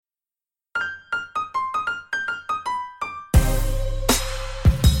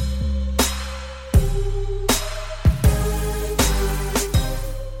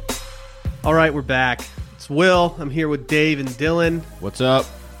All right, we're back. It's Will. I'm here with Dave and Dylan. What's up?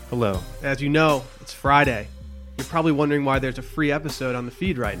 Hello. As you know, it's Friday. You're probably wondering why there's a free episode on the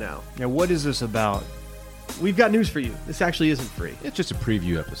feed right now. Now, what is this about? We've got news for you. This actually isn't free. It's just a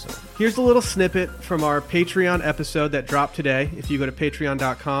preview episode. Here's a little snippet from our Patreon episode that dropped today. If you go to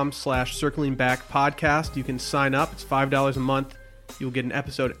patreon.com/circlingbackpodcast, you can sign up. It's $5 a month. You'll get an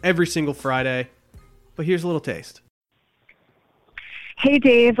episode every single Friday. But here's a little taste. Hey,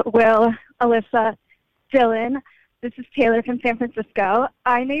 Dave, Will, Alyssa, Dylan. This is Taylor from San Francisco.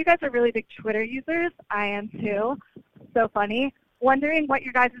 I know you guys are really big Twitter users. I am too. So funny. Wondering what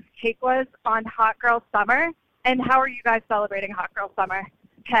your guys' take was on Hot Girl Summer, and how are you guys celebrating Hot Girl Summer?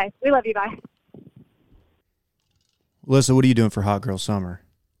 Okay, we love you. Bye. Alyssa, what are you doing for Hot Girl Summer?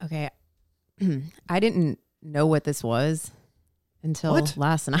 Okay. I didn't know what this was until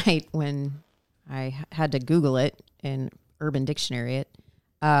last night when I had to Google it and Urban Dictionary it.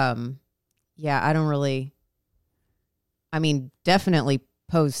 Definitely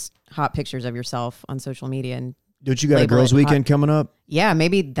post hot pictures of yourself on social media. And don't you got a girls' weekend coming up? Yeah,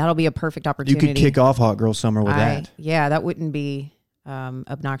 maybe that'll be a perfect opportunity. You could kick off Hot Girl Summer with that. Yeah, that wouldn't be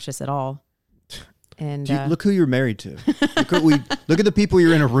obnoxious at all. And look who you're married to. Look at the people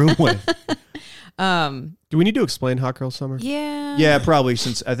you're in a room with. Do we need to explain Hot Girl Summer? Yeah, probably,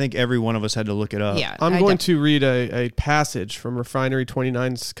 since I think every one of us had to look it up. Yeah, I'm going to read a passage from Refinery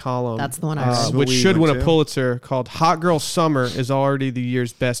 29's column. That's the one I read. Which should win a Pulitzer, called Hot Girl Summer is already the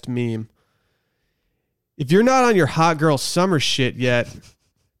year's best meme. If you're not on your Hot Girl Summer shit yet,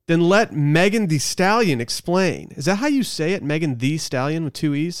 then let Megan Thee Stallion explain. Is that how you say it? Megan Thee Stallion with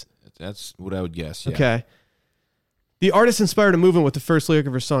two E's? That's what I would guess, yeah. Okay. The artist inspired a movement with the first lyric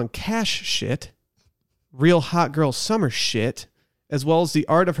of her song, Cash Shit, Real Hot Girl Summer Shit, as well as the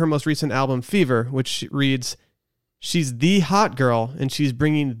art of her most recent album, Fever, which reads, she's the hot girl and she's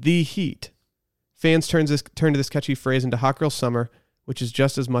bringing the heat. Fans turn to this catchy phrase into Hot Girl Summer, which is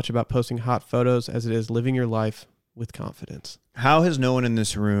just as much about posting hot photos as it is living your life with confidence. How has no one in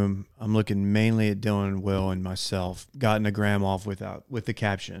this room, I'm looking mainly at Dylan, Will, and myself, gotten a gram off with the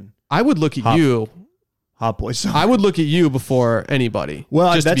caption? I would look at you. Hot Boy Summer. I would look at you before anybody.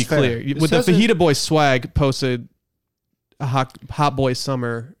 Well, just to be clear. With the Fajita Boy swag, posted a hot Boy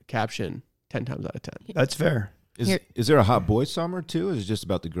Summer caption 10 times out of 10. That's fair. Is there a Hot Boy Summer too? Or is it just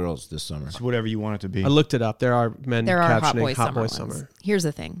about the girls this summer? It's whatever you want it to be. I looked it up. There are men captioning Hot Boy Summer. Here's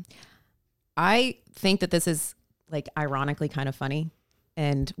the thing. I think that this is like ironically kind of funny.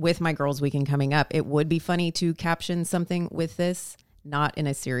 And with my girls' weekend coming up, it would be funny to caption something with this, not in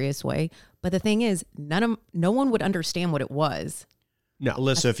a serious way. But the thing is, no one would understand what it was. No,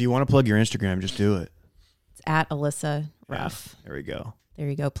 Alyssa, if you want to plug your Instagram, just do it. It's at Alyssa Ruff. There we go. There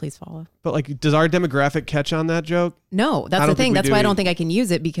you go. Please follow. But like, does our demographic catch on that joke? No, that's the thing. That's why I don't think I can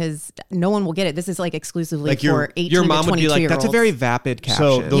use it, because no one will get it. This is like exclusively like for 18 your mom to 22 would be like, that's a very vapid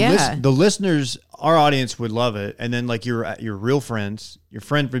caption. So the listeners, our audience would love it, and then like your real friends, your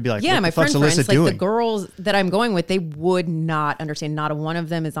friend would be like, yeah, what my the fuck's friends, Alyssa doing? Like the girls that I'm going with, they would not understand. Not one of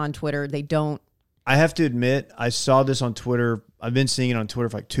them is on Twitter. They don't. I have to admit, I saw this on Twitter. I've been seeing it on Twitter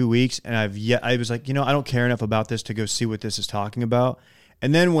for like 2 weeks, and I was like, I don't care enough about this to go see what this is talking about.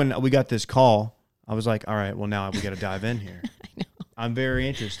 And then when we got this call, I was like, all right, well, now we got to dive in here. I know. I'm very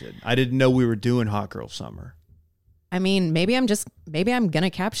interested. I didn't know we were doing Hot Girl Summer. I mean, maybe I'm going to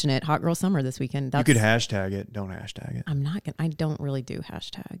caption it Hot Girl Summer this weekend. You could hashtag it. Don't hashtag it. I'm not going to. I don't really do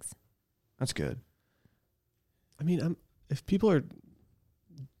hashtags. That's good. I mean, if people are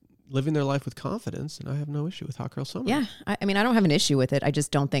living their life with confidence, and I have no issue with Hot Girl Summer. Yeah. I mean, I don't have an issue with it. I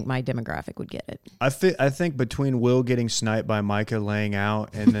just don't think my demographic would get it. I think between Will getting sniped by Micah laying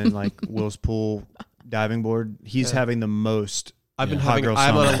out and then like Will's pool diving board, he's having the most. I'm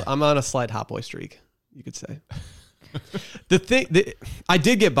on a slight hot boy streak, you could say. I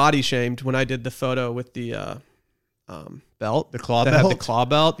did get body shamed when I did the photo with the belt, the claw belt. The claw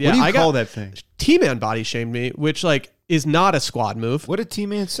belt. Yeah, what do you call that thing? T-Man body shamed me, which like is not a squad move. What did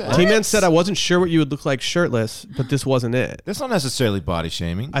T-Man say? T-Man said I wasn't sure what you would look like shirtless, but this wasn't it. That's not necessarily body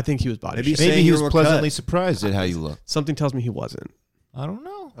shaming. I think he was body shaming. Maybe he was pleasantly surprised at how you look. Something tells me he wasn't. I don't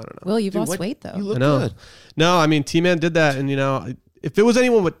know. Well, you've lost weight though. You look good. No, I mean T-Man did that, and if it was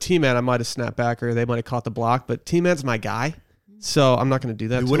anyone but T-Man, I might have snapped back or they might have caught the block. But T-Man's my guy, so I'm not going to do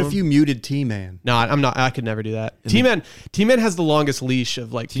that. Dude, what if you muted T-Man? No, I'm not. I could never do that. T-Man has the longest leash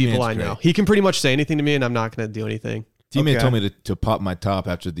of like people I know. He can pretty much say anything to me, and I'm not going to do anything. T-Man told me to pop my top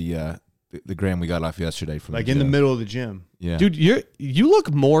after the gram we got off yesterday from like in the middle of the gym. Yeah, dude, you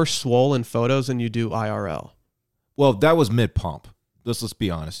look more swole in photos than you do IRL. Well, that was mid pump. Let's be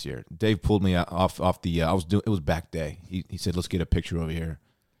honest here. Dave pulled me off the. It was back day. He said, "Let's get a picture over here,"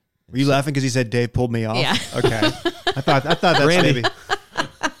 Were you laughing because he said Dave pulled me off? Yeah. Okay. I thought that's Randy. maybe.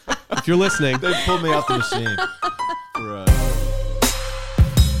 If you're listening, They pulled me off the machine. For,